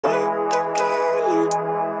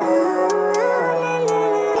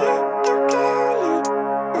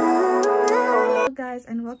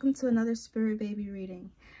welcome to another Spirit Baby reading.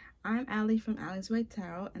 I'm Allie from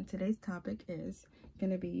Allyswaytarot, and today's topic is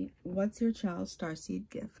going to be, what's your child's starseed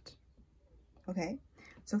gift? Okay,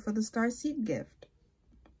 so for the starseed gift,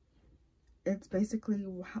 it's basically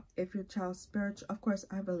if your child's spiritual. Of course,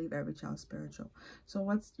 I believe every child's spiritual. So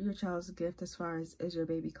what's your child's gift as far as, is your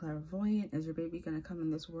baby clairvoyant? Is your baby going to come in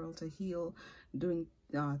this world to heal, doing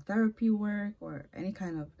therapy work or any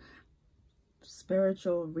kind of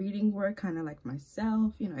spiritual reading work, kind of like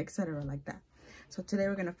myself, you know, etc., like that. So today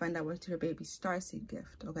we're going to find out what's your baby's starseed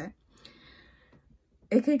gift. Okay,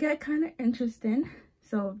 it could get kind of interesting,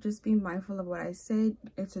 so just be mindful of what I say.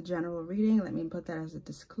 It's a general reading. Let me put that as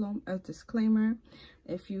a disclaimer.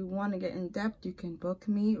 If you want to get in depth, you can book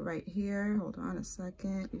me right here. Hold on a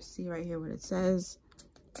second. You see right here what it says.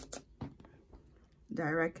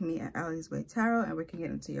 Direct me at Allyswaytarot, and we can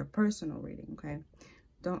get into your personal reading. Okay,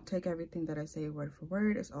 don't take everything that I say word for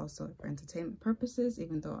word. It's also for entertainment purposes,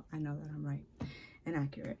 even though I know that I'm right and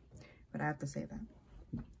accurate, but I have to say that.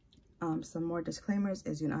 Some more disclaimers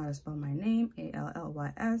is, you know how to spell my name,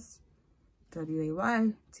 Allyswaytarot. Literally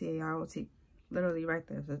right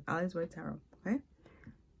there, it says Allyswaytarot, okay?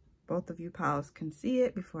 Both of you pals can see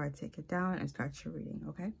it before I take it down and start your reading,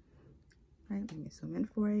 okay? All right, let me zoom in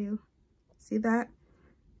for you. See that?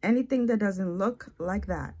 Anything that doesn't look like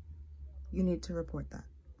that, you need to report that,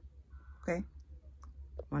 okay?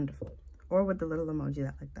 Wonderful. Or with the little emoji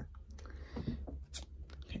that like that.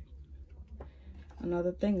 Okay.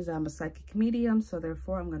 Another thing is I'm a psychic medium, so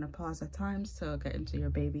therefore I'm going to pause at times to get into your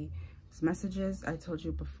baby's messages. I told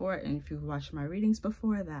you before, and if you've watched my readings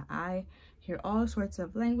before, that I hear all sorts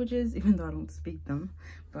of languages, even though I don't speak them,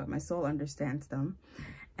 but my soul understands them.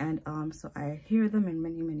 And so I hear them in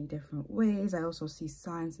many, many different ways. I also see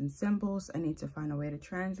signs and symbols. I need to find a way to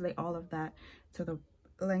translate all of that to the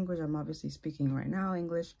language I'm obviously speaking right now,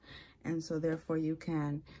 English. And so therefore you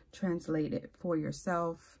can translate it for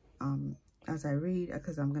yourself as I read,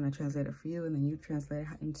 because I'm going to translate it for you, and then you translate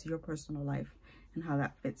it into your personal life and how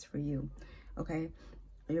that fits for you. Okay,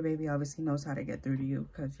 your baby obviously knows how to get through to you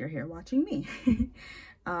because you're here watching me.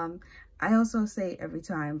 I also say every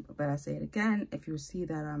time, but I say it again, if you see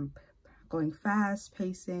that I'm going fast,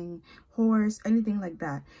 pacing, hoarse, anything like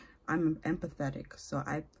that, I'm empathetic. So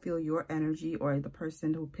I feel your energy, or the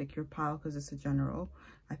person who picked your pile, because it's a general,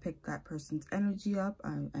 I pick that person's energy up,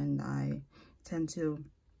 and I tend to,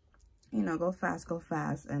 you know, go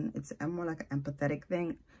fast, and it's more like an empathetic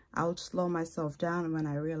thing. I'll slow myself down when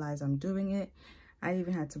I realize I'm doing it. I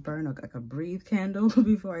even had to burn like a breathe candle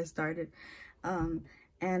before I started.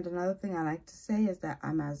 And another thing I like to say is that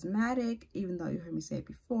I'm asthmatic, even though you heard me say it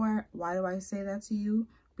before. Why do I say that to you?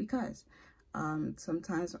 Because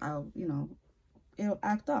sometimes I'll, you know, it'll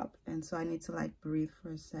act up, and so I need to like breathe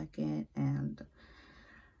for a second and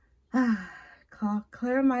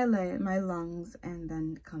clear my lungs, and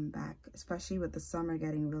then come back, especially with the summer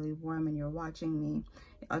getting really warm and you're watching me.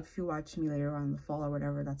 If you watch me later on in the fall or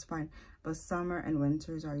whatever, that's fine, but summer and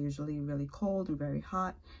winters are usually really cold and very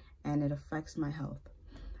hot, and it affects my health.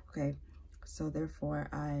 Okay, so therefore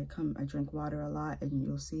I drink water a lot, and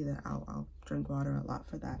you'll see that I'll drink water a lot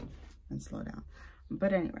for that and slow down.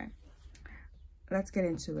 But anyway, let's get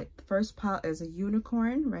into it. The first pile is a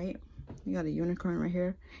unicorn, right? You got a unicorn right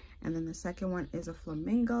here. And then the second one is a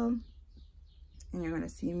flamingo. And you're going to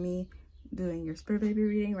see me doing your Spirit Baby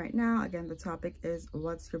reading right now. Again, the topic is,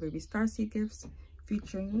 what's your baby's starseed gifts?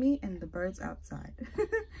 Featuring me and the birds outside.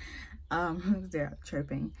 They're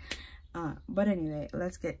chirping. But anyway,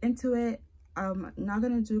 let's get into it. I'm not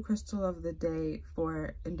going to do crystal of the day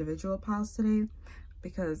for individual piles today,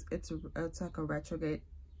 because it's like a retrograde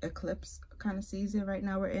eclipse kind of season right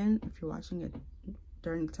now we're in, if you're watching it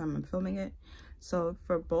during the time I'm filming it. So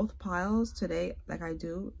for both piles today, like I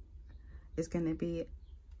do, is going to be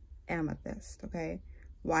amethyst. Okay,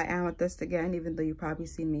 why amethyst again, even though you probably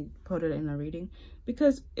see me put it in a reading?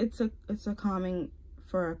 Because it's a calming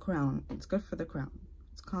for a crown. It's good for the crown.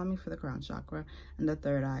 It's calming for the crown chakra and the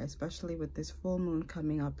third eye, especially with this full moon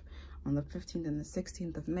coming up on the 15th and the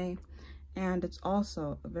 16th of May. And it's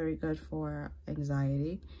also very good for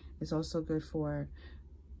anxiety. It's also good for,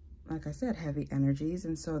 like I said, heavy energies,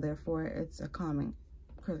 and so therefore it's a calming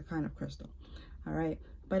kind of crystal. All right,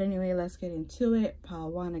 but anyway, let's get into it. Pile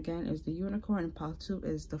 1 again is the unicorn, and pile 2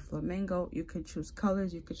 is the flamingo. You could choose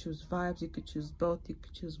colors, you could choose vibes, you could choose both, you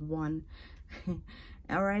could choose one.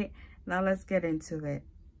 All right, now let's get into it.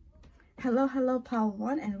 Hello pile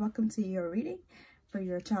 1, and welcome to your reading for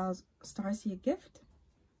your child's starseed gift.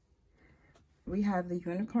 we have the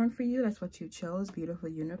unicorn for you. That's what you chose. Beautiful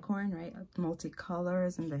unicorn, right?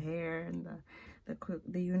 Multicolors and the hair and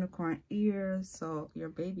the unicorn ears. So your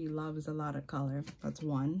baby loves a lot of color. That's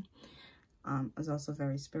one. It's also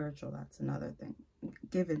very spiritual. That's another thing,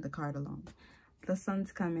 given the card alone. The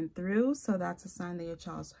sun's coming through, so that's a sign that your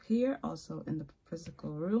child's here, also in the physical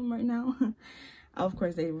room right now. Of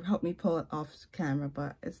course, they help me pull it off camera,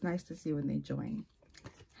 but it's nice to see when they join.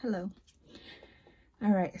 Hello. All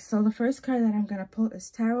right, so the first card that I'm going to pull is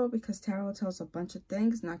Tarot, because Tarot tells a bunch of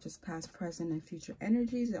things, not just past, present, and future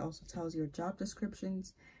energies. It also tells your job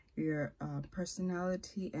descriptions, your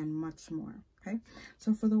personality, and much more. Okay,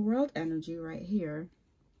 so for the world energy right here,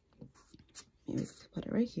 maybe put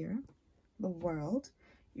it right here. The world,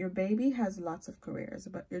 your baby has lots of careers,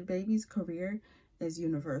 but your baby's career is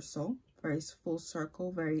universal, very full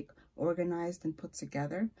circle, very organized and put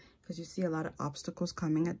together, because you see a lot of obstacles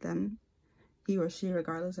coming at them, he or she,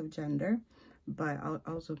 regardless of gender. But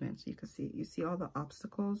I'll zoom in so you can see. You see all the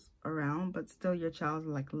obstacles around, but still your child's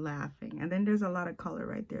like laughing. And then there's a lot of color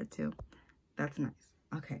right there too. That's nice.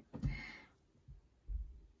 Okay.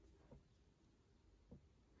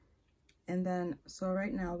 And then, so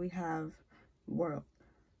right now we have world.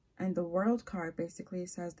 And the world card basically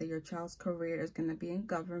says that your child's career is going to be in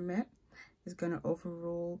government. Is going to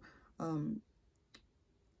overrule. When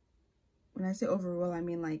I say overrule, I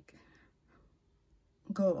mean like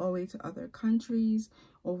go away to other countries,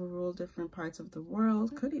 overrule different parts of the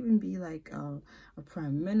world. Could even be like a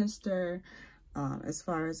prime minister. As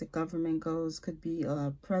far as the government goes, could be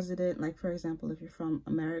a president. Like, for example, if you're from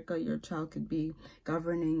America, your child could be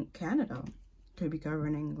governing Canada, could be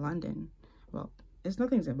governing London. Well,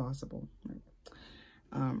 nothing's impossible. Right?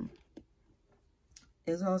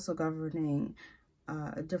 Is also governing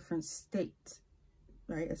a different state,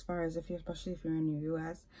 right? As far as especially if you're in the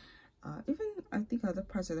U.S., even I think other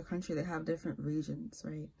parts of the country, they have different regions,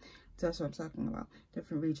 right? So that's what I'm talking about.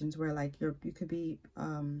 Different regions where like you could be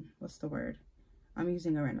what's the word? I'm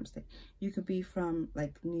using a random state. You could be from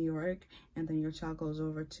like New York, and then your child goes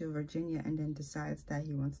over to Virginia and then decides that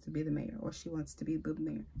he wants to be the mayor, or she wants to be the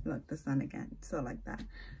mayor. Look, the sun again. So like that.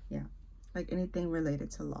 Yeah. Like anything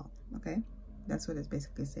related to law. Okay. That's what it's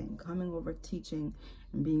basically saying. Coming over, teaching,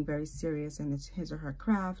 and being very serious in his or her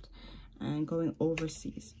craft, and going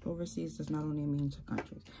overseas. Overseas does not only mean to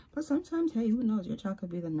countries, but sometimes, hey, who knows? Your child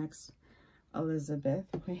could be the next Elizabeth,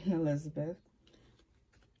 Queen Elizabeth.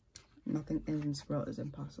 Nothing in this world is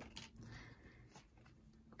impossible.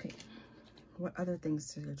 Okay, what other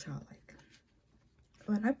things does your child like?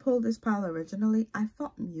 When I pulled this pile originally, I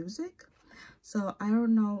thought music. So I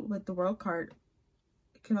don't know, with the world card,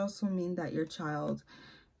 it can also mean that your child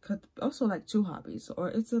could also like two hobbies, or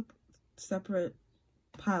it's a separate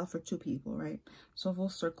pile for two people, right? So full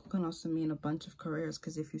circle can also mean a bunch of careers,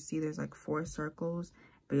 because if you see there's like 4 circles,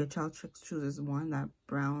 but your child chooses one, that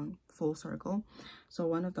brown full circle. So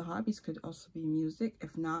one of the hobbies could also be music.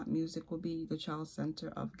 If not, music will be the child's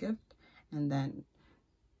center of gift, and then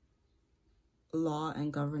law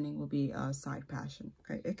and governing will be a side passion.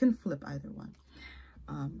 Okay, it can flip either one.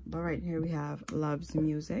 But right here we have loves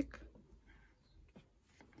music.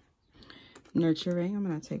 Nurturing. I'm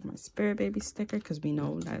going to take my spirit baby sticker, because we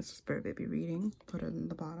know that's a spirit baby reading. Put it in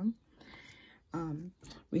the bottom.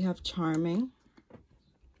 We have charming.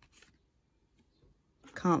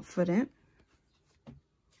 Confident.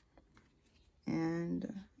 And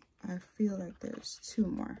I feel like there's 2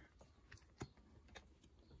 more.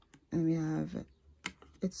 And we have,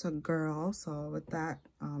 it's a girl. So with that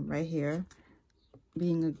right here,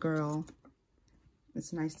 being a girl,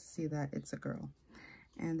 it's nice to see that it's a girl.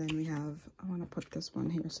 And then we have, I want to put this one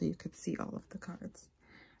here so you could see all of the cards.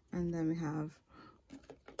 And then we have,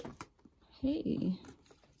 hey,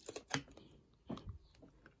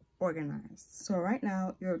 organized. So right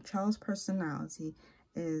now, your child's personality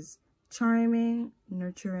is charming,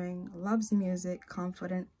 nurturing, loves music,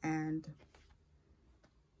 confident, and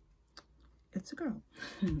it's a girl.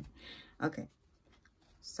 Okay,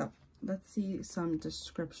 so let's see some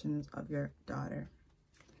descriptions of your daughter.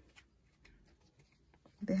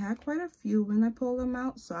 They had quite a few when I pulled them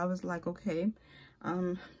out, so I was like, okay,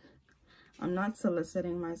 I'm not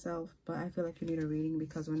soliciting myself, but I feel like you need a reading,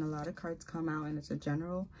 because when a lot of cards come out and it's a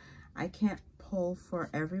general, I can't pull for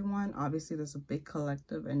everyone. Obviously, there's a big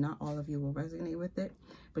collective, and not all of you will resonate with it,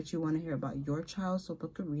 but you want to hear about your child, so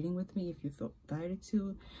book a reading with me if you feel guided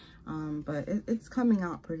to. But it's coming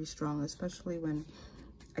out pretty strong, especially when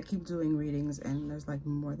I keep doing readings and there's like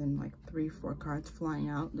more than like 3-4 cards flying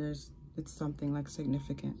out. It's something like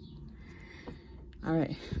significant. All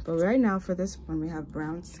right, but right now for this one, we have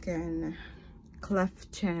brown skin,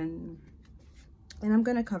 cleft chin, And I'm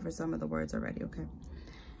going to cover some of the words already, okay?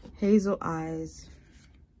 Hazel eyes.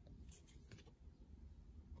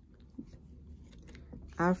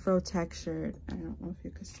 Afro textured. I don't know if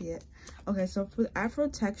you can see it. Okay, so for Afro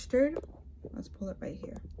textured, let's pull it right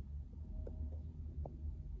here.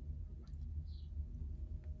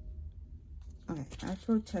 Okay,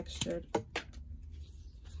 Afro textured.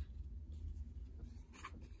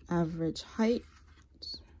 Average height.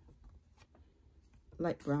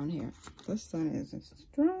 Light brown hair. The sun is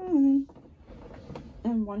strong.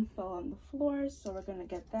 And one fell on the floor, so we're gonna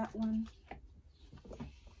get that one.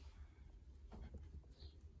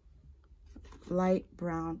 Light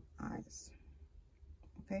brown eyes.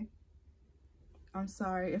 Okay. I'm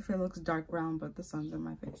sorry if it looks dark brown, but the sun's in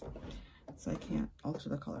my face, so I can't alter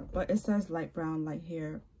the color. But it says light brown, light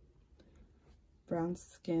hair, brown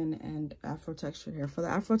skin, and Afro textured hair. For the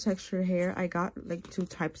Afro textured hair, I got like 2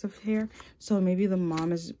 types of hair. So maybe the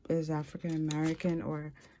mom is African American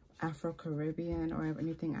or Afro Caribbean or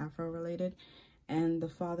anything Afro related, and the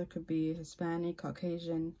father could be Hispanic,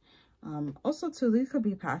 Caucasian. Also too, these could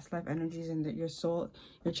be past life energies, and that your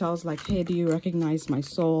child's like, hey, do you recognize my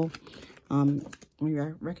soul? When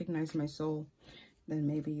you recognize my soul, then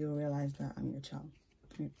maybe you'll realize that I'm your child.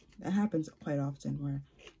 That happens quite often, where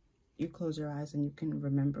you close your eyes and you can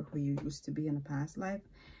remember who you used to be in a past life,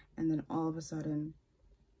 and then all of a sudden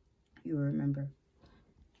you remember.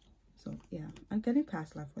 So yeah, I'm getting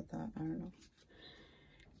past life with that. I don't know.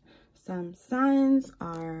 Some signs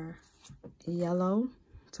are yellow.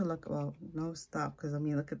 To look, well, no, stop, because I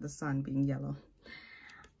mean, look at the sun being yellow.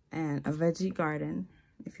 And a veggie garden,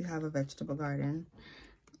 if you have a vegetable garden.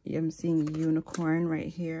 I'm seeing unicorn right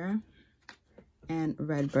here. And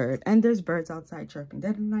red bird. And there's birds outside chirping.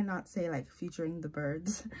 Didn't I not say like featuring the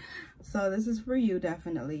birds? So this is for you,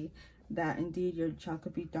 definitely. That indeed your child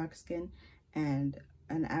could be dark skinned and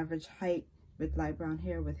an average height with light brown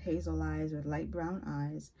hair, with hazel eyes, with light brown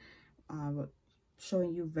eyes.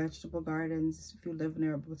 Showing you vegetable gardens if you live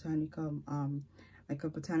near a botanical, like a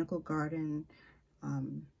botanical garden,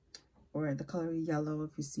 or the color yellow.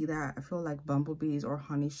 If you see that, I feel like bumblebees or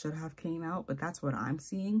honey should have came out, but that's what I'm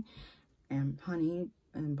seeing. And honey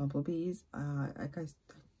and bumblebees, like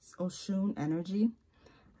Oshun energy.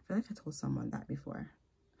 I feel like I told someone that before,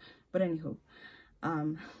 but anywho,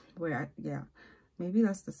 yeah, maybe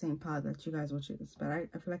that's the same pod that you guys will choose, but I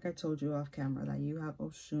feel like I told you off camera that you have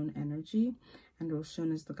Oshun energy, and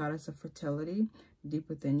Oshun is the goddess of fertility. Deep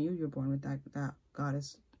within you, you're born with that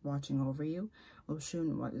goddess watching over you.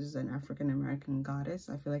 Oshun is an African American goddess.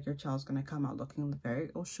 I feel like your child's gonna come out looking very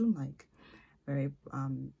Oshun-like, very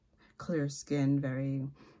clear skin, very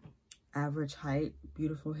average height,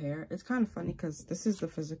 beautiful hair. It's kind of funny because this is the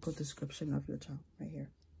physical description of your child right here,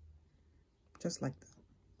 just like that.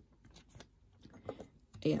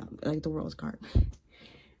 Yeah, like the world's card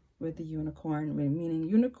with the unicorn, meaning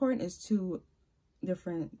unicorn is 2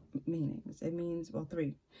 different meanings. It means, well,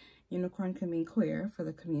 3. Unicorn can mean queer for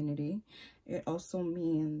the community. It also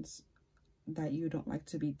means that you don't like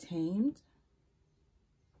to be tamed,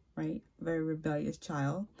 right? Very rebellious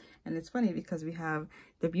child. And it's funny because we have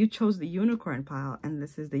you chose the unicorn pile, and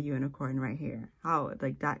this is the unicorn right here. How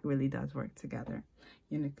like that really does work together.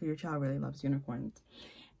 Your child really loves unicorns.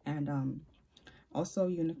 And also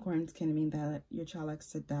unicorns can mean that your child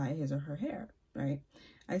likes to dye his or her hair, right?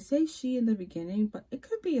 I say she in the beginning, but it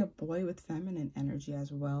could be a boy with feminine energy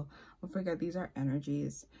as well. Don't forget, these are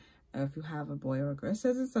energies. If you have a boy or a girl, it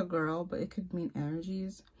says it's a girl, but it could mean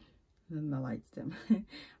energies. Then the lights dim.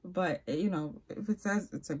 But you know, if it says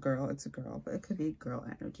it's a girl, it's a girl, but it could be girl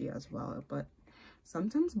energy as well. But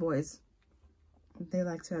sometimes boys, they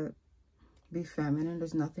like to be feminine.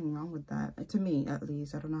 There's nothing wrong with that, to me at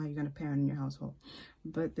least. I don't know how you're gonna parent in your household,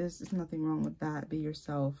 but there's nothing wrong with that. Be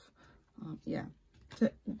yourself. Yeah,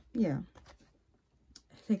 take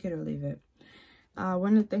it or leave it.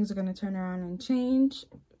 When the things are gonna turn around and change,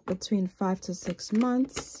 between 5 to 6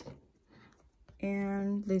 months.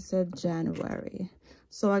 And they said January.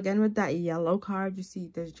 So again, with that yellow card, you see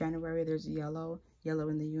there's January, there's yellow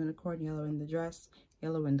in the unicorn, yellow in the dress,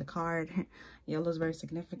 yellow in the card. Yellow is very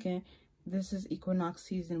significant. This is equinox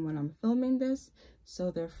season when I'm filming this, so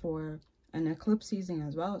therefore an eclipse season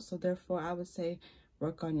as well. So therefore I would say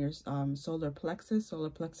work on your solar plexus. Solar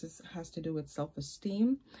plexus has to do with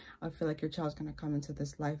self-esteem. I feel like your child's gonna come into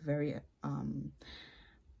this life very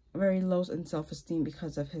low in self-esteem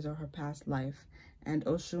because of his or her past life. And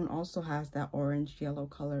Oshun also has that orange yellow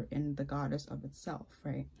color in the goddess of itself,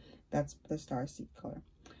 right? That's the starseed color.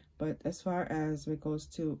 But as far as it goes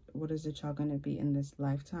to what is the child going to be in this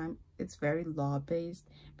lifetime, it's very law-based,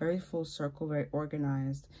 very full circle, very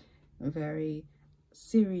organized, very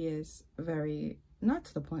serious, very not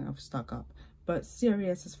to the point of stuck up, but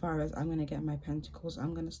serious as far as I'm going to get my pentacles,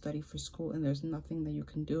 I'm going to study for school, and there's nothing that you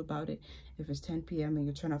can do about it. If it's 10 p.m. and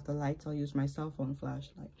you turn off the lights, I'll use my cell phone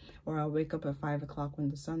flashlight, or I'll wake up at 5 o'clock when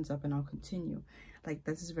the sun's up and I'll continue. Like,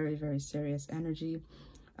 this is very, very serious energy.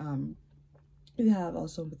 You have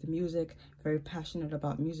also with the music, very passionate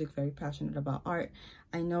about music, very passionate about art.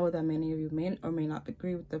 I know that many of you may or may not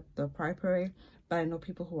agree with the Pride Parade, but I know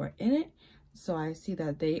people who are in it. So I see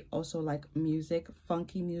that they also like music,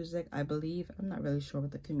 funky music, I believe. I'm not really sure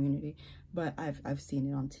with the community, but I've seen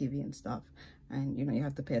it on TV and stuff. And, you know, you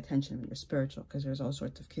have to pay attention when you're spiritual, because there's all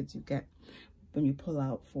sorts of kids you get when you pull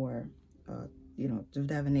out for, you know,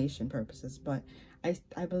 divination purposes. But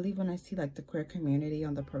I believe when I see like the queer community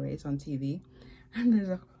on the parades on TV, and there's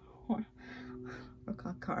a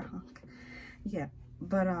car honk. Yeah.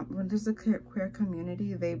 But when there's a queer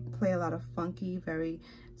community, they play a lot of funky, very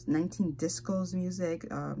 19 music,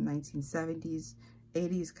 1970s,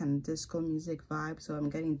 80s kind of disco music vibe. So I'm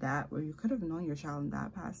getting that, where you could have known your child in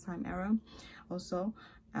that pastime era also,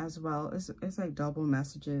 as well. It's like double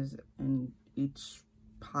messages in each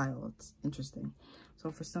pile. It's interesting. So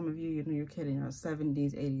for some of you, you know your kid in your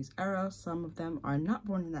 70s, 80s era. Some of them are not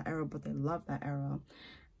born in that era, but they love that era.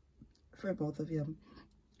 For both of you.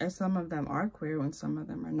 And some of them are queer and some of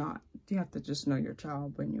them are not. You have to just know your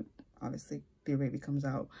child when you, obviously, the baby comes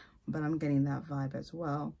out. But I'm getting that vibe as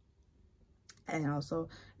well. And also,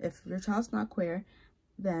 if your child's not queer,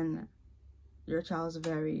 then your child's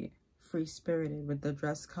very free-spirited with the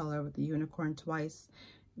dress color, with the unicorn twice.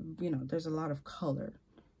 You know, there's a lot of color.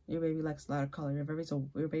 Your baby likes a lot of color.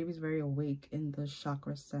 Your baby's very awake in the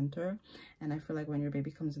chakra center. And I feel like when your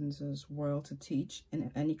baby comes into this world to teach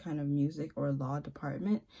in any kind of music or law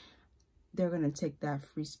department, they're going to take that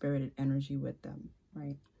free-spirited energy with them,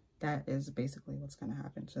 right? That is basically what's going to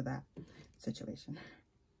happen to that situation.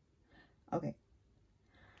 Okay.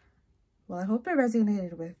 Well, I hope it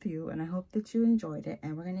resonated with you, and I hope that you enjoyed it.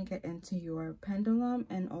 And we're going to get into your pendulum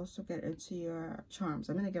and also get into your charms.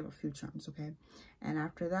 I'm going to give a few charms, okay? And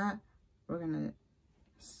after that, we're going to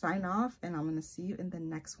sign off, and I'm going to see you in the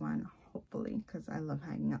next one, hopefully, because I love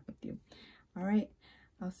hanging out with you. All right?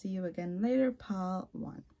 I'll see you again later, pile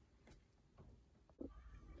 1.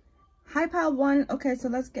 Hi, pile 1. Okay, so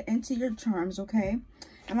let's get into your charms, okay?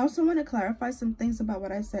 And I also want to clarify some things about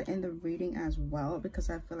what I said in the reading as well, because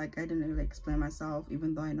I feel like I didn't really explain myself,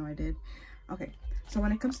 even though I know I did. Okay, so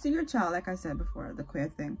when it comes to your child, like I said before, the queer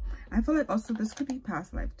thing, I feel like also this could be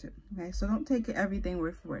past life too, okay? So don't take everything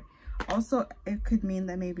word for word. Also, it could mean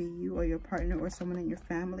that maybe you or your partner or someone in your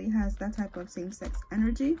family has that type of same-sex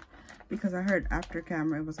energy, because I heard after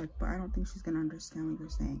camera, it was like, but I don't think she's going to understand what you're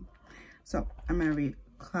saying. So I'm going to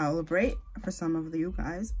recalibrate for some of you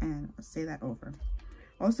guys and say that over.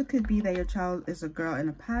 Also could be that your child is a girl in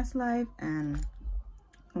a past life and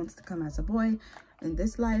wants to come as a boy in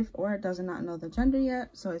this life, or does not know the gender yet,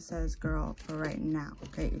 so it says girl for right now,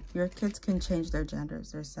 okay? Your kids can change their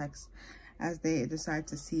genders, their sex, as they decide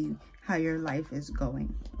to see how your life is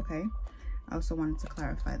going, okay? I also wanted to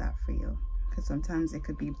clarify that for you, because sometimes it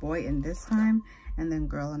could be boy in this time and then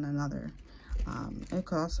girl in another. It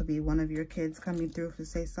could also be one of your kids coming through to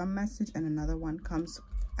say some message and another one comes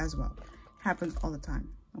as well. Happens all the time,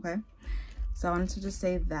 okay? So I wanted to just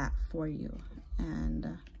say that for you.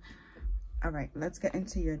 And all right, let's get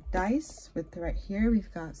into your dice. With right here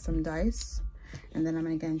we've got some dice, and then I'm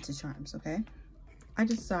gonna get into charms, okay? I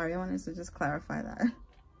wanted to just clarify that.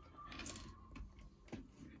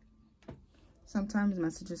 Sometimes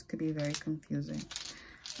messages could be very confusing.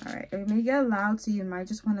 All right, it may get loud, so you might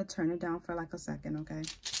just want to turn it down for like a second, okay?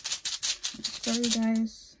 Sorry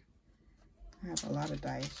guys, I have a lot of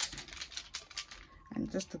dice. And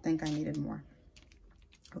just to think I needed more.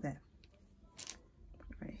 Okay.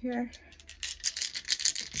 Right here.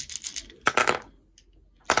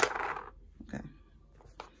 Okay.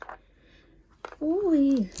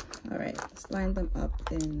 Ooh-wee. All right, let's line them up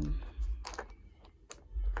in.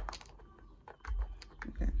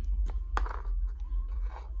 Okay.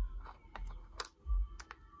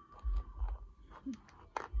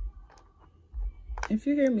 If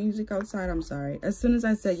you hear music outside, I'm sorry. As soon as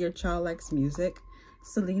I said your child likes music,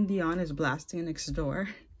 Celine Dion is blasting next door.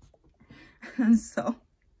 And so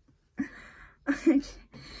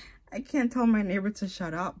I can't tell my neighbor to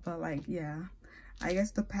shut up, but like, yeah, I guess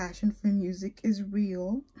the passion for music is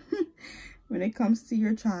real when it comes to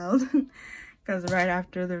your child, because right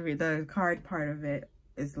after the card part of it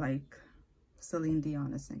is like Celine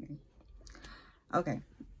Dion is singing. Okay,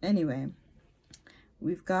 anyway,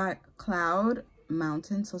 we've got cloud,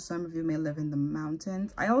 mountain, so some of you may live in the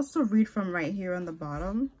mountains. I also read from right here on the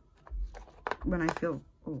bottom when I feel,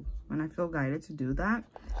 oh, when I feel guided to do that.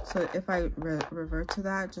 So if I revert to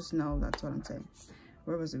that, just know that's what I'm saying.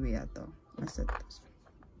 Where was we at though? I said this.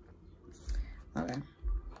 Okay.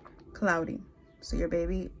 Cloudy. So your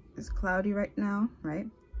baby is cloudy right now, right?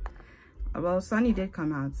 Well, Sunny did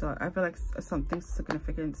come out, so I feel like something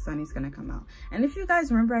significant Sunny's gonna come out. And if you guys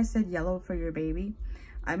remember, I said yellow for your baby.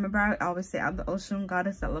 I remember I always say I'm the ocean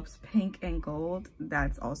goddess that loves pink and gold.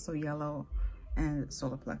 That's also yellow and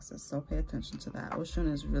solar plexus, so pay attention to that. Ocean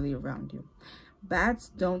is really around you. Bats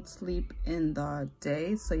don't sleep in the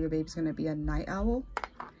day, so your baby's gonna be a night owl.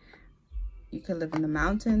 You could live in the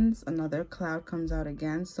mountains. Another cloud comes out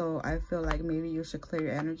again, so I feel like maybe you should clear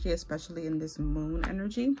your energy, especially in this moon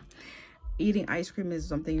energy. Eating ice cream is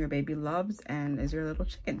something your baby loves and is your little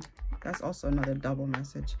chicken. That's also another double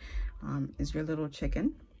message. Is your little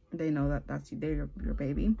chicken. They know that they're your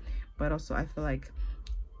baby, but also I feel like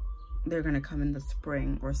they're gonna come in the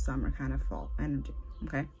spring or summer kind of fall energy.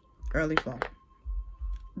 Okay, early fall,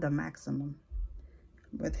 the maximum.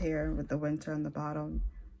 With here, with the winter on the bottom,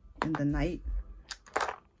 in the night.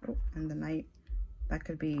 Oh, in the night, that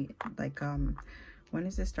could be like when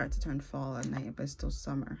does it start to turn fall at night, but it's still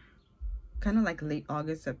summer? Kind of like late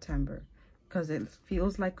August, September, because it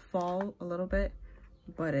feels like fall a little bit,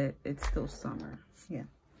 but it's still summer. Yeah.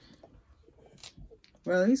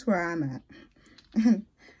 Well, at least where I'm at. And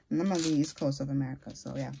I'm on the East Coast of America,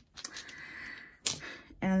 so yeah.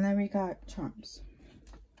 And then we got charms.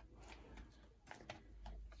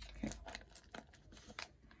 Okay.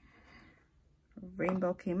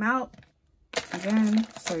 Rainbow came out again,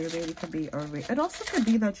 so your baby could be it also could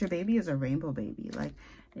be that your baby is a rainbow baby. Like,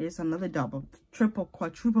 it's another double, triple,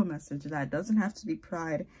 quadruple message that doesn't have to be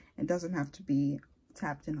pride. It doesn't have to be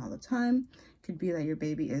tapped in all the time. It could be that your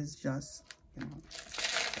baby is just, you know,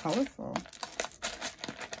 colorful.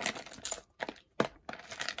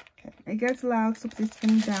 Okay, it gets loud, so please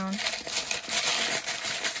turn it down.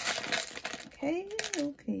 Okay,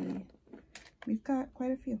 okay. We've got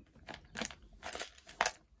quite a few.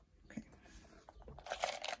 Okay.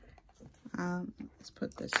 Let's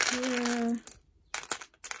put this here.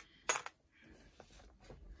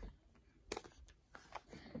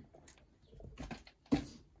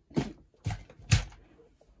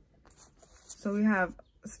 So we have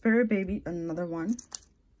spirit baby, another one.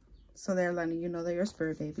 So they're letting you know they're your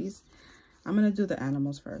spirit babies. I'm going to do the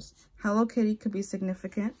animals first. Hello Kitty could be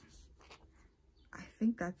significant. I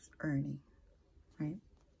think that's Ernie, right?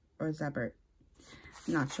 Or is that Bert?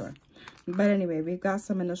 Not sure. But anyway, we've got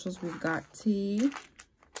some initials. We've got T,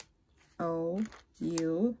 O,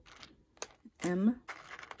 U, M,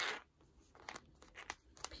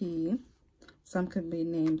 P. Some could be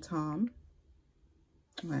named Tom.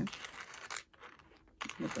 Okay.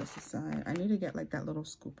 Put this aside. I need to get like that little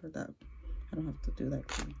scooper that I don't have to do that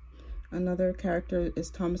too. Another character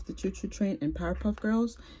is Thomas the Choo Choo Train in Powerpuff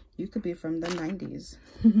Girls. You could be from the 90s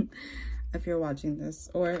if you're watching this,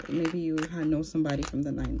 or maybe you know somebody from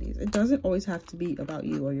the 90s. It doesn't always have to be about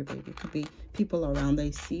you or your baby. It could be people around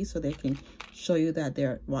they see, so they can show you that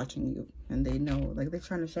they're watching you and they know, like they're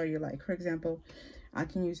trying to show you. Like, for example, I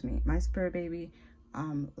can use me. My spirit baby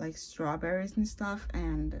likes strawberries and stuff,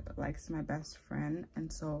 and likes my best friend,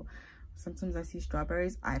 and so sometimes I see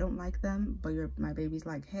strawberries, I don't like them, but my baby's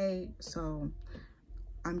like, hey, so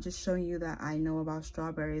I'm just showing you that I know about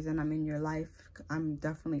strawberries and I'm in your life. I'm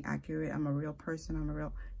definitely accurate. I'm a real person.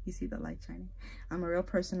 You see the light shining? I'm a real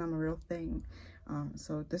person. I'm a real thing.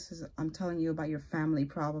 So I'm telling you about your family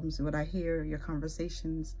problems, what I hear, your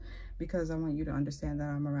conversations, because I want you to understand that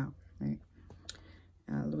I'm around, right?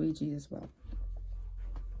 Luigi as well.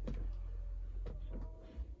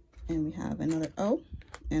 And we have another O,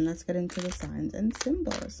 and let's get into the signs and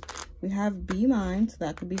symbols. We have Be Mine, so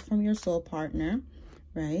that could be from your soul partner,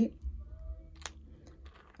 right?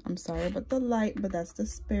 I'm sorry about the light, but that's the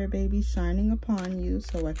spirit baby shining upon you.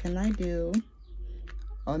 So what can I do?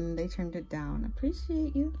 Oh, and they turned it down.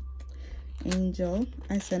 Appreciate you. Angel,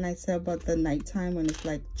 I said about the nighttime when it's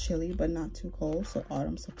like chilly but not too cold. So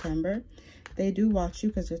autumn, September. They do watch you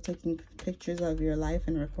because they're taking pictures of your life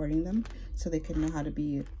and recording them, so they can know how to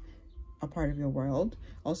be a part of your world.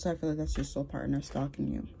 Also, I feel like that's your soul partner stalking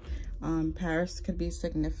you. Paris could be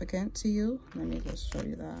significant to you. Let me just show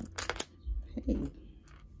you that. Hey,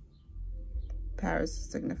 Paris is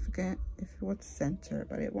significant if it would center,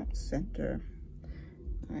 but it won't center.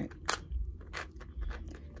 All right.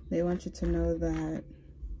 They want you to know that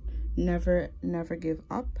never give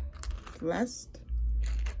up. Blessed.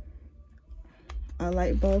 A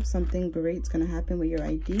light bulb, something great's gonna happen with your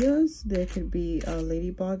ideas. There could be a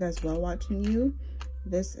ladybug as well watching you.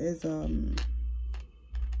 This is another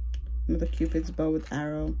Cupid's bow with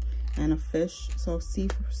arrow. and a fish. So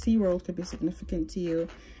sea world could be significant to you.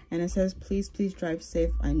 And it says, please drive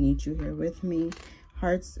safe. I need you here with me.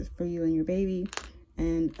 Hearts for you and your baby.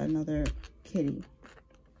 And another kitty.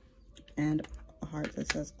 And a heart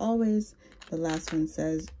that says always. The last one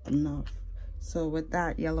says enough. So with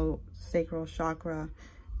that, yellow sacral chakra,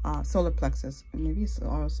 solar plexus, maybe it's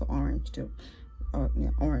also orange too. Oh yeah,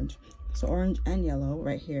 orange. So orange and yellow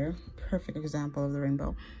right here. Perfect example of the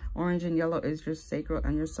rainbow. Orange and yellow is your sacral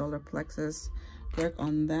and your solar plexus. Work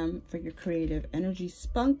on them for your creative energy,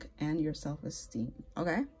 spunk, and your self-esteem.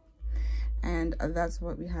 Okay? And that's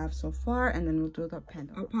what we have so far. And then we'll do the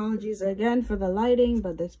pendulum. Apologies again for the lighting,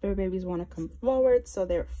 but the spirit babies want to come forward. So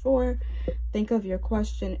therefore, think of your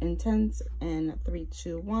question intense in 3,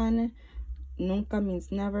 2, 1. Nunca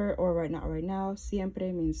means never or right now.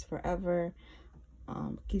 Siempre means forever.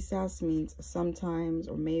 Quizás means sometimes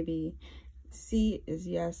or maybe. Sí is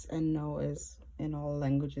yes, and no is in all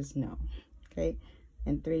languages no. Okay,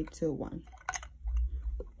 in 3, 2, 1.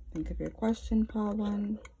 Think of your question, pile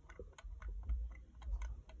 1.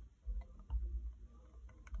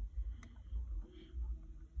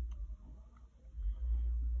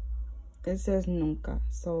 It says nunca,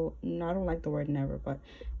 so I don't like the word never, but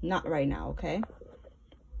not right now. Okay.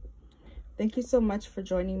 Thank you so much for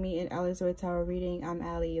joining me in Allyswaytarot reading. I'm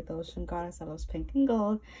Ally, the ocean goddess. I love pink and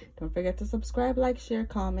gold. Don't forget to subscribe, like, share,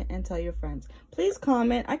 comment, and tell your friends. Please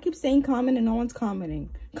comment. I keep saying comment and no one's commenting.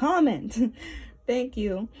 Comment. Thank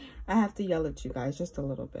you. I have to yell at you guys just a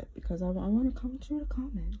little bit because I want to comment you to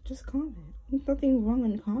comment. Just comment. There's nothing wrong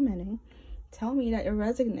in commenting. Tell me that it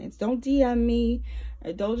resonates. Don't DM me.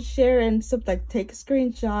 Or don't share and stuff like take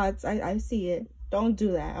screenshots. I see it. Don't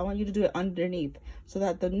do that. I want you to do it underneath so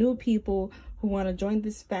that the new people who want to join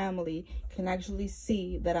this family can actually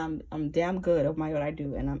see that I'm damn good at what I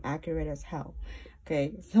do and I'm accurate as hell.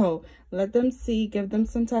 Okay, so let them see, give them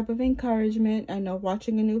some type of encouragement. I know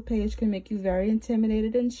watching a new page can make you very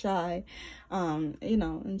intimidated and shy,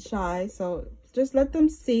 So just let them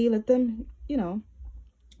see, let them,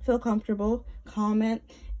 feel comfortable, comment.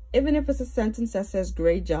 Even if it's a sentence that says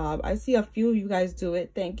great job. I see a few of you guys do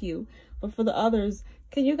it. Thank you. But for the others,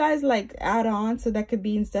 can you guys like add on so that could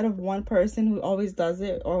be instead of one person who always does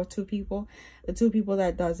it or 2 people, the 2 people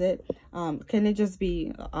that does it, can it just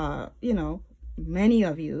be, many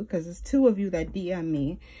of you, because it's 2 of you that DM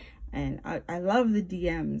me. And I love the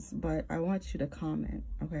DMs, but I want you to comment,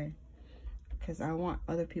 okay? Because I want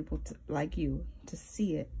other people to, like you, to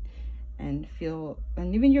see it and feel,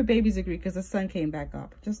 and even your babies agree because the sun came back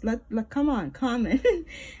up. Just come on, comment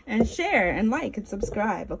and share and like and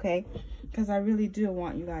subscribe, okay? Because I really do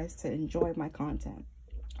want you guys to enjoy my content.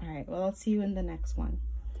 All right, well, I'll see you in the next one.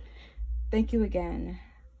 Thank you again.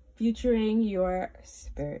 Featuring your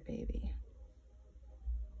spirit baby.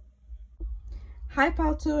 Hi,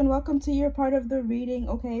 Pal 2, and welcome to your part of the reading.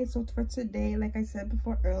 Okay, so for today, like I said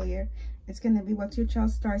before earlier, it's going to be what's your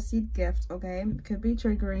child's starseed gift, okay? Could be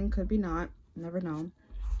triggering, could be not. Never know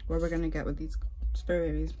what we're going to get with these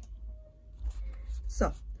spirit babies.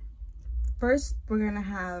 So, first, we're going to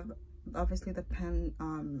have, obviously, the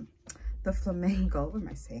flamingo. What am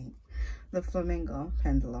I saying? The flamingo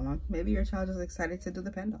pendulum. Maybe your child is excited to do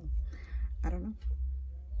the pendulum. I don't know.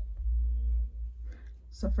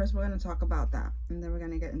 So first we're going to talk about that, and then we're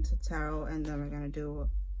going to get into tarot, and then we're going to do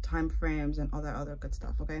time frames and all that other good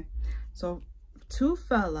stuff, okay? So 2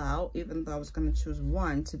 fell out, even though I was going to choose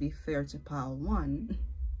 1 to be fair to pile 1,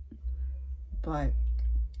 but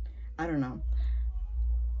I don't know.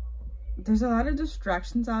 There's a lot of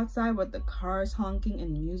distractions outside with the cars honking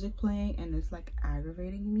and music playing, and it's like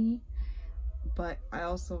aggravating me, but I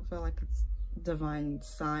also feel like it's divine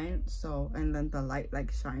sign. So, and then the light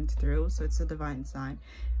like shines through, so it's a divine sign.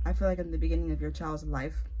 I feel like in the beginning of your child's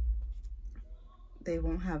life, they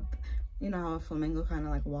won't have, you know how a flamingo kind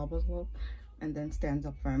of like wobbles a little and then stands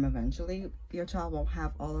up firm eventually. Your child won't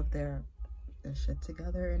have all of their shit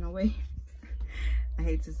together in a way. I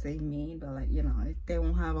hate to say mean, but like, they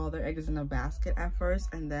won't have all their eggs in a basket at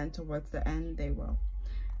first, and then towards the end they will.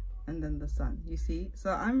 And then the sun, you see?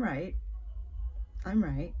 So I'm right.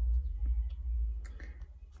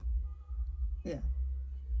 Yeah,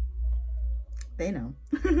 they know.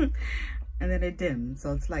 And then it dims,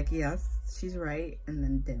 so it's like, yes, she's right, and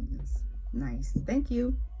then dims. Nice, thank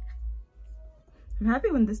you. I'm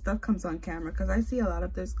happy when this stuff comes on camera, because I see a lot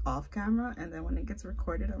of this off camera, and then when it gets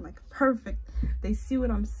recorded, I'm like, perfect, they see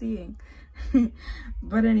what I'm seeing.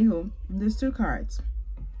 But anywho, there's 2 cards.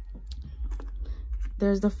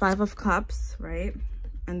 There's the 5 of Cups, right?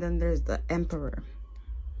 And then there's the Emperor.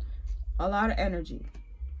 A lot of energy.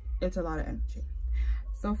 It's a lot of energy.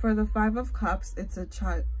 So for the 5 of Cups, it's a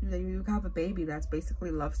child. You have a baby that's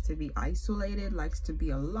basically loves to be isolated, likes to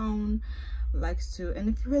be alone, likes to, and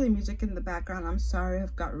if you hear the music in the background, I'm sorry,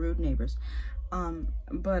 I've got rude neighbors.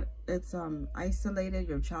 But it's isolated.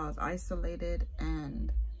 Your child's isolated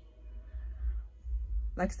and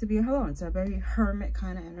likes to be alone. It's a very hermit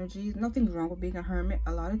kind of energy. Nothing wrong with being a hermit.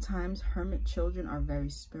 A lot of times hermit children are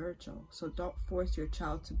very spiritual, so don't force your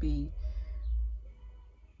child to be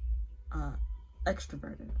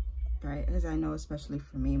extroverted, right? As I know, especially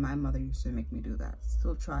for me, my mother used to make me do that.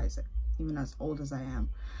 Still tries it, even as old as I am.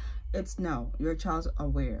 It's no, your child's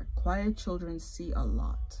aware. Quiet children see a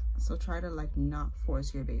lot, so try to like not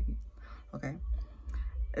force your baby, okay?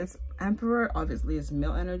 It's Emperor obviously is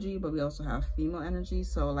male energy, but we also have female energy.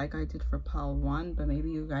 So like I did for pile 1, but maybe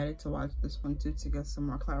you guided to watch this one too to get some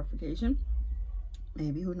more clarification.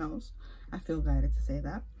 Maybe, who knows? I feel guided to say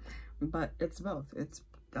that, but it's both. It's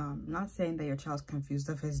not saying that your child's confused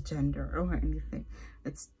of his gender or anything.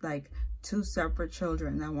 It's like 2 separate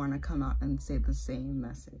children that want to come out and say the same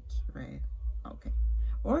message, right? Okay.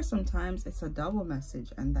 Or sometimes it's a double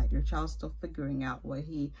message, and that your child's still figuring out what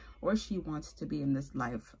he or she wants to be in this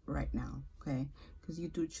life right now, okay? Because you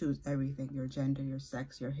do choose everything, your gender, your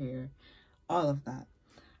sex, your hair, all of that,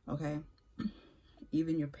 okay?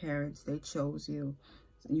 Even your parents, they chose you.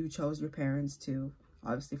 You chose your parents too,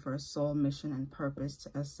 obviously for a soul mission and purpose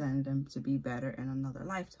to ascend them to be better in another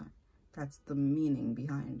lifetime. That's the meaning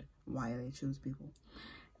behind why they choose people.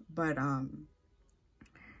 But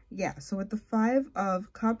yeah, so with the 5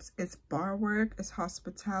 of Cups, it's bar work, it's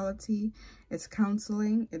hospitality, it's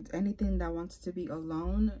counseling, it's anything that wants to be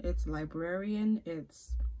alone, it's librarian,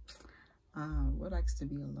 it's what likes to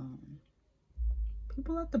be alone?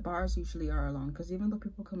 People at the bars usually are alone, because even though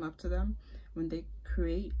people come up to them when they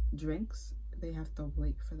create drinks, they have to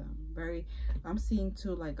wait for them. I'm seeing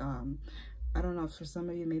too, like I don't know, for some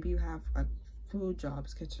of you, maybe you have food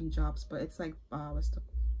jobs, kitchen jobs, but it's like what's the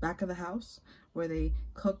back of the house where they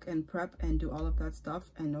cook and prep and do all of that stuff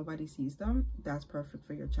and nobody sees them. That's perfect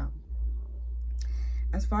for your child.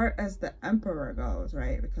 As far as the Emperor goes,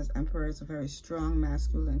 right, because Emperor is a very strong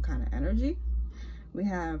masculine kind of energy, we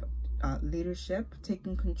have leadership,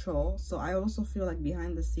 taking control. So I also feel like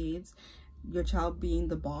behind the scenes, your child being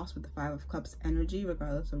the boss with the 5 of Cups energy,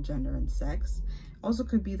 regardless of gender and sex. Also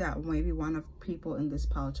could be that maybe one of people in this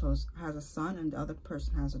pile has a son and the other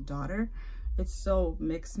person has a daughter. It's so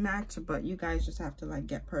mixed match, but you guys just have to like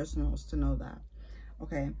get personals to know that,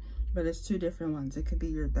 okay? But it's 2 different ones. It could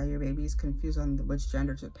be that your baby is confused on which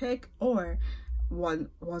gender to pick, or one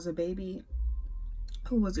was a baby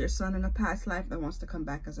who was your son in a past life that wants to come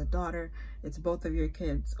back as a daughter. It's both of your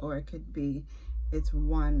kids, or it could be it's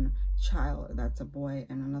one child that's a boy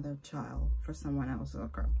and another child for someone else, a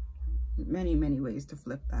girl. Many ways to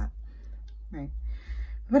flip that, right?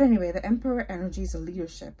 But anyway, the Emperor energy is a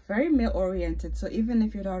leadership, very male oriented. So even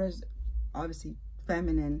if your daughter's obviously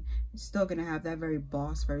feminine, you're still gonna have that very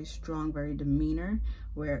boss, very strong, very demeanor,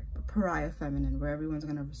 where pariah feminine, where everyone's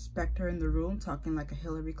gonna respect her in the room, talking like a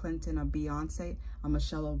Hillary Clinton, a Beyonce, a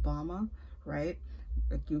Michelle Obama, right?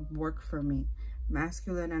 Like, you work for me.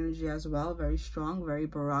 Masculine energy as well, very strong, very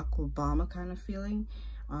Barack Obama kind of feeling.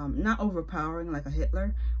 Not overpowering like a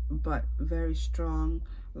Hitler, but very strong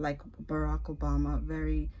like Barack Obama,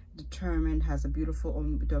 very determined, has a beautiful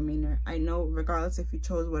demeanor. I know regardless if you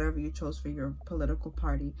chose whatever you chose for your political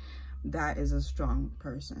party, that is a strong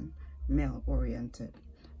person, male oriented.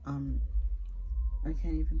 I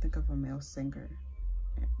can't even think of a male singer,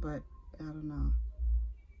 but I don't know.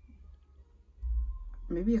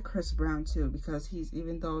 Maybe a Chris Brown too, because he's,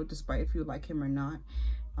 even though despite if you like him or not,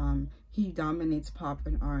 he dominates pop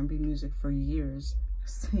and R&B music for years.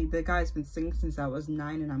 See, the guy's been singing since I was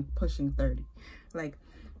 9 and I'm pushing 30. Like,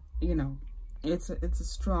 you know, it's a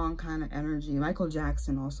strong kind of energy. Michael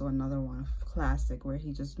Jackson, also another one, classic, where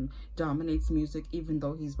he just dominates music even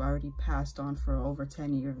though he's already passed on for over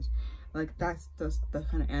 10 years. Like, that's the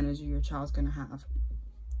kind of energy your child's gonna have.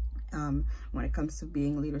 When it comes to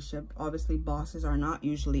being leadership, obviously bosses are not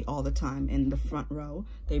usually all the time in the front row.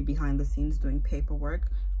 They're behind the scenes doing paperwork,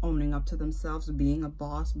 owning up to themselves, being a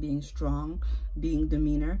boss, being strong, being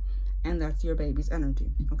demeanor, and that's your baby's energy,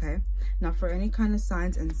 okay? Now for any kind of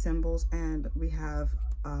signs and symbols, and we have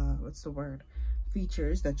what's the word,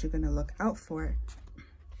 features that you're gonna look out for.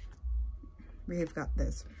 We've got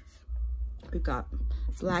this. We've got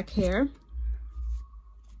black hair,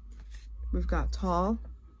 we've got tall,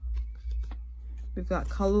 we've got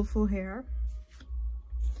colorful hair,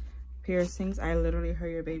 piercings. I literally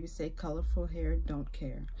heard your baby say colorful hair, don't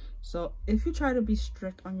care. So if you try to be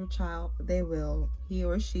strict on your child, they will, he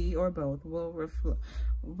or she or both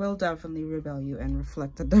will definitely rebel you and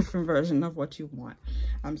reflect a different version of what you want.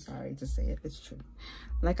 I'm sorry to say it, it's true.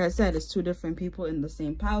 Like I said, it's two different people in the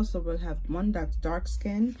same pile. So we'll have one that's dark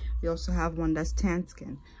skin. We also have one that's tan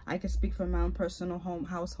skin. I can speak from my own personal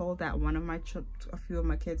household that one of my a few of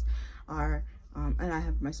my kids are and I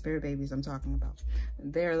have my spirit babies I'm talking about.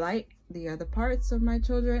 They're light. The other parts of my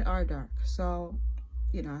children are dark. So,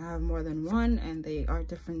 you know, I have more than one and they are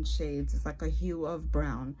different shades. It's like a hue of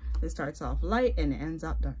brown. It starts off light and it ends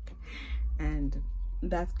up dark. And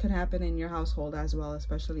that could happen in your household as well,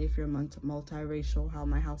 especially if you're multiracial, how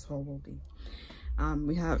my household will be.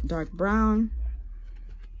 We have dark brown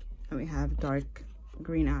and we have dark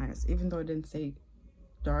green eyes. Even though it didn't say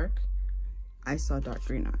dark, I saw dark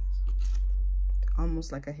green eyes.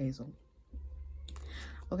 Almost like a hazel.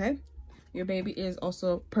 Okay, your baby is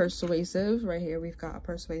also persuasive. Right here we've got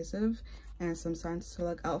persuasive and some signs to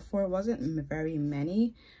look out for. It wasn't very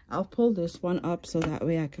many. I'll pull this one up so that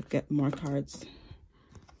way I could get more cards.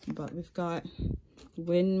 But we've got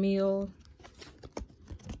windmill,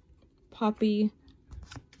 puppy,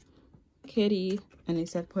 kitty, and they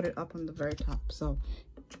said put it up on the very top. So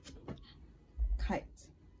kite.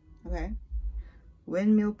 Okay,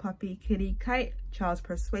 windmill, puppy, kitty, kite. Child's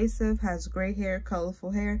persuasive, has gray hair,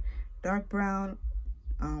 colorful hair, dark brown,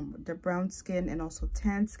 the brown skin, and also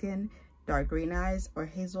tan skin. Dark green eyes or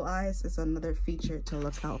hazel eyes is another feature to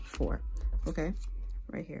look out for. Okay,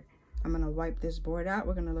 right here. I'm gonna wipe this board out.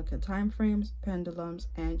 We're gonna look at time frames, pendulums,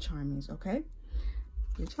 and charmings. Okay,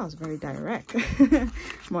 your child's very direct.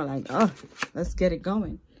 More like, oh, let's get it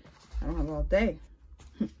going. I don't have all day.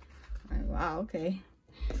 Like, wow, okay.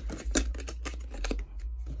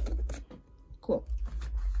 Cool.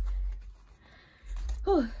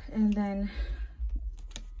 Whew. And then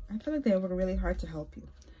I feel like they work really hard to help you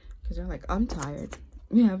because they're like, I'm tired.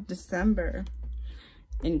 We have December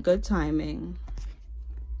in good timing.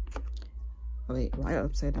 Oh, wait, why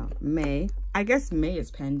upside down? May. I guess May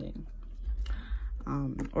is pending.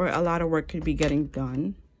 Or a lot of work could be getting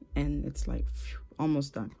done and it's like phew,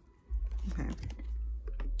 almost done. Okay.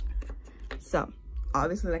 So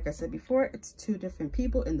obviously, like I said before, it's two different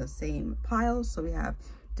people in the same pile. So we have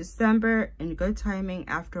December in good timing,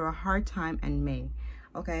 after a hard time, and May.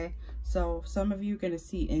 Okay, so some of you are going to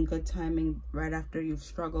see in good timing right after you've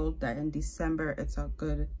struggled, that in December it's a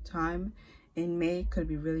good time. In May could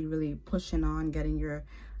be really pushing on, getting your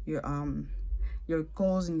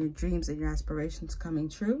goals and your dreams and your aspirations coming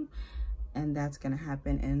true. And that's going to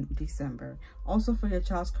happen in December. Also for your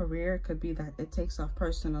child's career, it could be that it takes off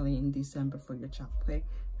personally in December for your child. Okay,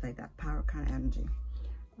 like that power kind of energy.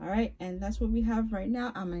 All right, and that's what we have right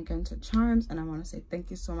now. I'm going to get into charms, and I want to say thank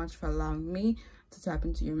you so much for allowing me to tap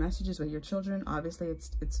into your messages with your children. Obviously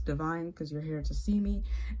it's divine because you're here to see me,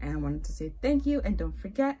 and I wanted to say thank you. And don't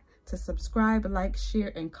forget to subscribe, like,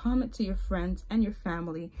 share, and comment to your friends and your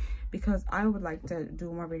family, because I would like to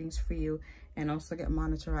do more readings for you and also get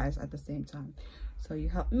monetized at the same time. So you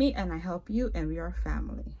help me and I help you, and we are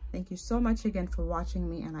family. Thank you so much again for watching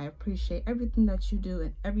me, and I appreciate everything that you do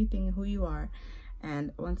and everything who you are.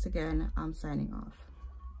 And once again, I'm signing off.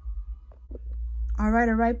 All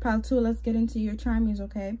right, pile 2, let's get into your charmies.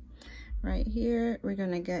 Okay, right here we're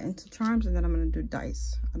gonna get into charms, and then I'm gonna do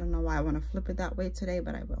dice. I don't know why I want to flip it that way today,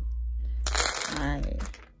 but I will. I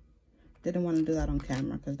didn't want to do that on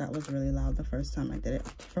camera because that was really loud the first time I did it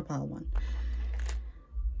for pile 1.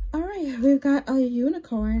 All right, we've got a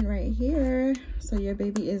unicorn right here. So your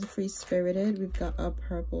baby is free-spirited. We've got a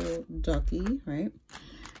purple ducky, right?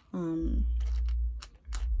 I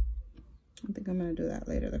think I'm gonna do that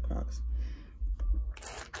later, the Crocs.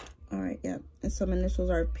 All right, yeah, and some initials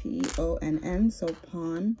are P-O-N-N, so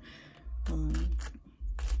pawn.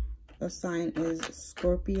 The sign is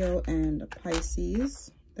Scorpio and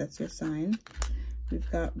Pisces. That's your sign. We've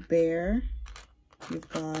got bear. We've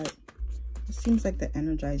got, it seems like the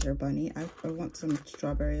Energizer bunny. I want some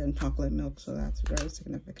strawberry and chocolate milk, so that's very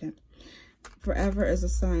significant. Forever is a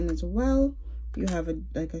sign as well. You have, a,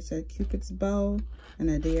 like I said, Cupid's bow and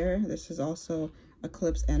a deer. This is also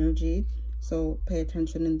eclipse energy, so pay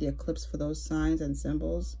attention in the eclipse for those signs and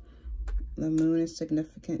symbols. The moon is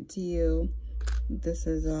significant to you. This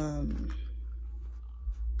is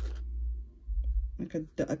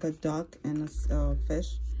like a duck and a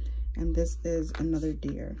fish, and this is another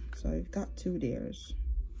deer. So we've got 2 deers,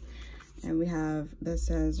 and we have, this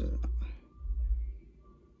says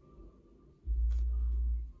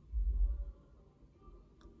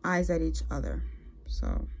eyes at each other.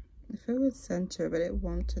 So if it would center, but it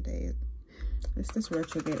won't today. It's this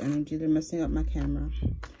retrograde energy. They're messing up my camera.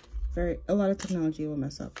 a lot of technology will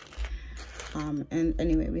mess up. And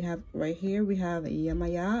anyway, we have right here, we have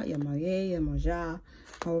Yamaya, Yamaye, Yamaja,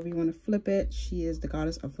 however you want to flip it. She is the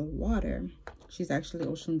goddess of the water. She's actually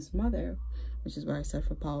Oshun's mother, which is what I said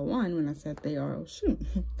for pile 1 when I said they are Oshun.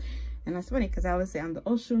 And that's funny because I always say I'm the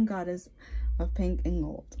Oshun goddess of pink and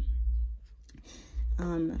gold.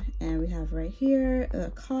 And we have right here a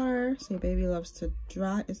car. So your baby loves to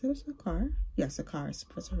drive. Is it a car? Yes, a car. It's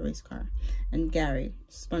a race car. And Gary,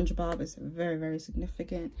 SpongeBob is very, very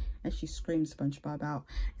significant. And she screams SpongeBob out.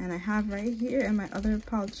 And I have right here in my other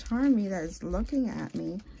pile Charmy that is looking at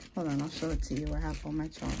me. Hold on, I'll show it to you. I have all my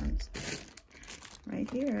charms. Right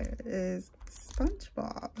here is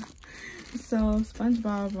SpongeBob. So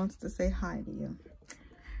SpongeBob wants to say hi to you.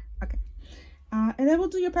 Okay. And then we'll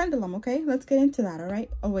do your pendulum, okay? Let's get into that, all right?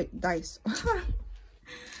 Oh, wait, dice.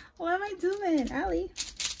 What am I doing, Allie?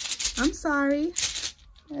 I'm sorry.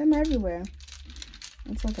 I'm everywhere.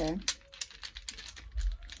 It's okay.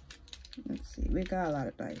 Let's see. We got a lot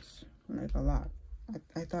of dice. Like, a lot.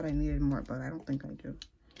 I thought I needed more, but I don't think I do.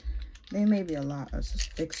 They may be a lot. It's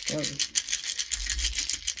just exploded.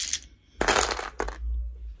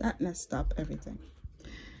 That messed up everything.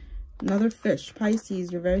 Another fish,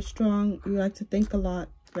 Pisces. You're very strong. You like to think a lot.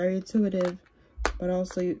 Very intuitive, but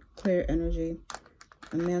also clear energy.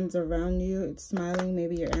 A man's around you. It's smiling.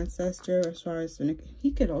 Maybe your ancestor, as far as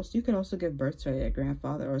you could also give birth to your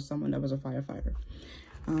grandfather or someone that was a firefighter.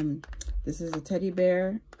 This is a teddy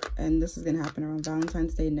bear, and this is gonna happen around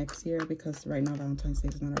Valentine's Day next year because right now Valentine's Day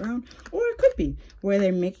is not around, or it could be where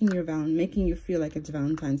they're making you feel like it's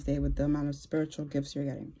Valentine's Day with the amount of spiritual gifts you're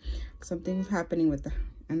getting. Something's happening with the.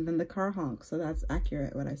 And then the car honks, so that's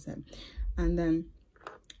accurate what I said. And then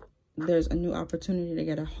there's a new opportunity to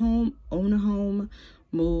get a home, own a home,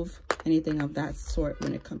 move, anything of that sort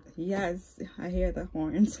when it comes. Yes, I hear the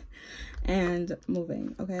horns. And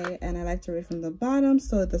moving, okay? And I like to read from the bottom.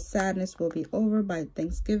 So the sadness will be over by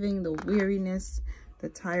Thanksgiving. The weariness, the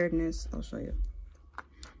tiredness, I'll show you.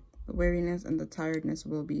 The weariness and the tiredness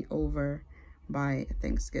will be over by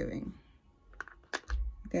Thanksgiving.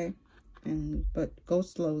 Okay? But go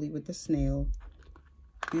slowly with the snail,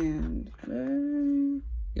 and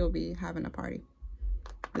you'll be having a party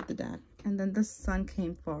with the dad. And then the sun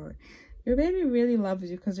came forward. Your baby really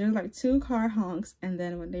loves you because there's like 2 car honks, and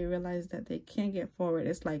then when they realize that they can't get forward,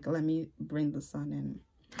 it's like, let me bring the sun in.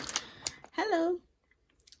 Hello.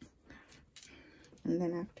 And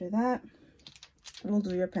then after that, we'll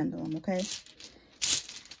do your pendulum, okay?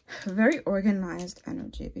 Very organized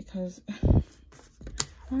energy because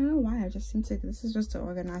I don't know why, I just seem to, this is just an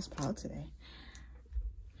organized pile today.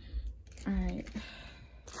 All right.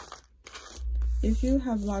 If you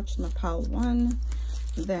have watched my pile 1,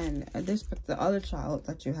 then the other child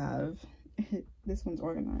that you have, this one's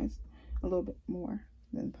organized a little bit more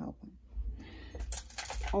than pile 1.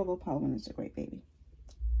 Although pile 1 is a great baby,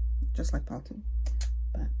 just like pile 2.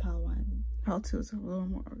 But pile 2 is a little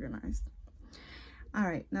more organized. All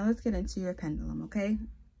right, now let's get into your pendulum, okay?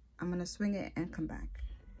 I'm gonna swing it and come back.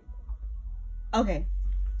 Okay,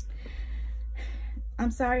 I'm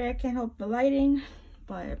sorry I can't help the lighting,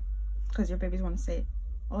 but because your babies want to say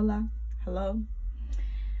hola, hello,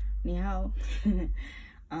 ni hao.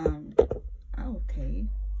 Okay,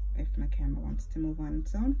 if my camera wants to move on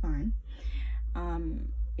its own, fine.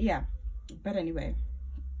 Yeah, but anyway,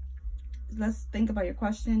 let's think about your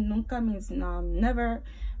question. Nunca means never.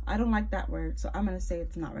 I don't like that word, so I'm gonna say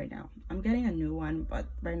it's not right now. I'm getting a new one, but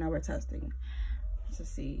right now we're testing to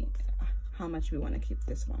see how much we want to keep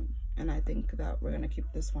this one, and I think that we're gonna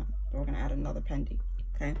keep this one. We're gonna add another pendy.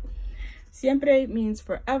 Okay, siempre means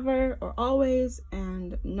forever or always,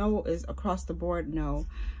 and no is across the board. No,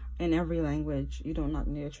 in every language. You do not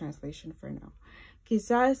need a translation for no.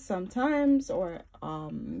 Quizás, sometimes, or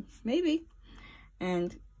maybe,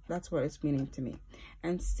 and that's what it's meaning to me.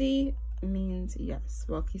 And sí means yes.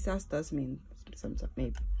 Well, quizás does mean sometimes,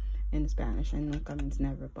 maybe in Spanish, and nunca means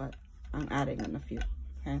never, but I'm adding in a few.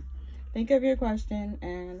 Okay, think of your question,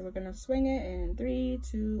 and we're gonna swing it in 3,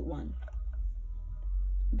 2, 1.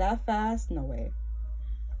 That fast? No way.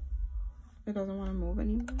 It doesn't want to move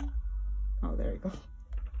anymore. Oh, there we go.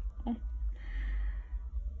 Oh.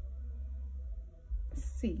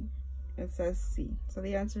 C. It says C. So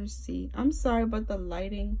the answer is C. I'm sorry, but the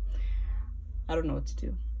lighting, I don't know what to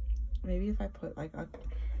do. Maybe if I put like a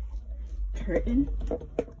curtain.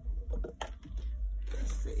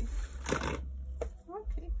 Let's see.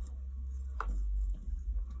 Okay.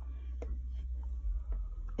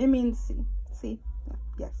 It means C. C.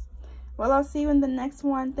 Yes. Well, I'll see you in the next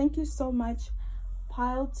one. Thank you so much,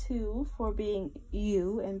 Pile 2, for being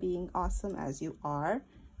you and being awesome as you are.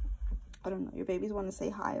 I don't know, your babies want to say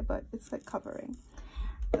hi, but it's like covering.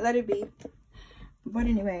 Let it be. But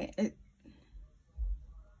anyway,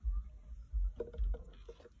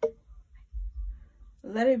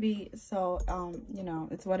 let it be. So you know,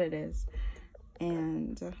 it's what it is.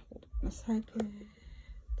 And hold on a second.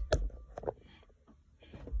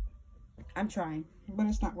 I'm trying, but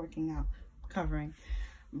it's not working out covering.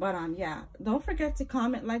 But yeah, don't forget to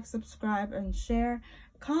comment, like, subscribe, and share.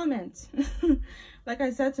 Comment. Like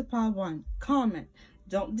I said to Part 1, comment.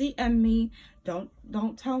 Don't DM me.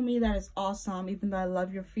 Don't tell me that it's awesome, even though I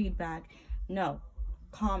love your feedback. No,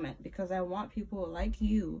 comment, because I want people like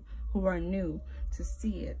you who are new to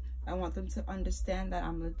see it. I want them to understand that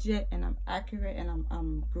I'm legit and I'm accurate and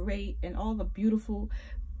I'm great, and all the beautiful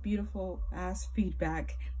ass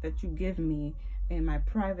feedback that you give me in my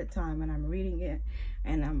private time when I'm reading it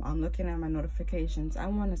and I'm looking at my notifications. I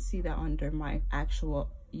want to see that under my actual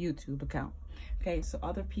YouTube account. Okay, so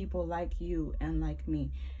other people like you and like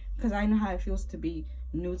me, because I know how it feels to be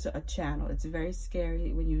new to a channel. It's very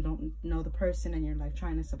scary when you don't know the person and you're like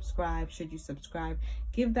trying to subscribe. Should you subscribe?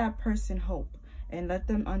 Give that person hope and let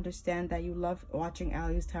them understand that you love watching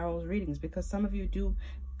Ally's Tarot readings, because some of you do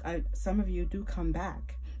come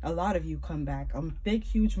back. A lot of you come back. A big,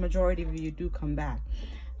 huge majority of you do come back.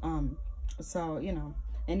 So, you know,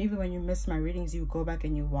 and even when you miss my readings, you go back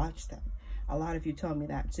and you watch them. A lot of you told me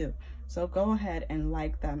that too. So go ahead and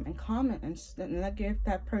like them and comment and give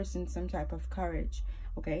that person some type of courage,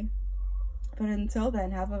 okay? But until then,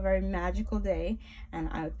 have a very magical day. And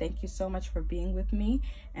I thank you so much for being with me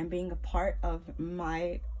and being a part of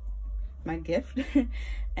my gift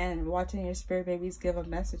and watching your spirit babies give a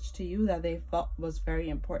message to you that they felt was very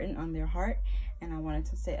important on their heart. And I wanted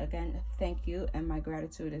to say again, thank you, and my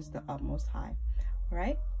gratitude is the utmost high. All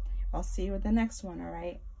right, I'll see you with the next one. All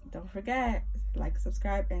right, don't forget, like,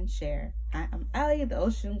 subscribe, and share. I am Ally, the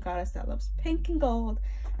ocean goddess that loves pink and gold,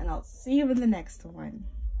 and I'll see you in the next one.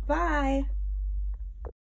 Bye.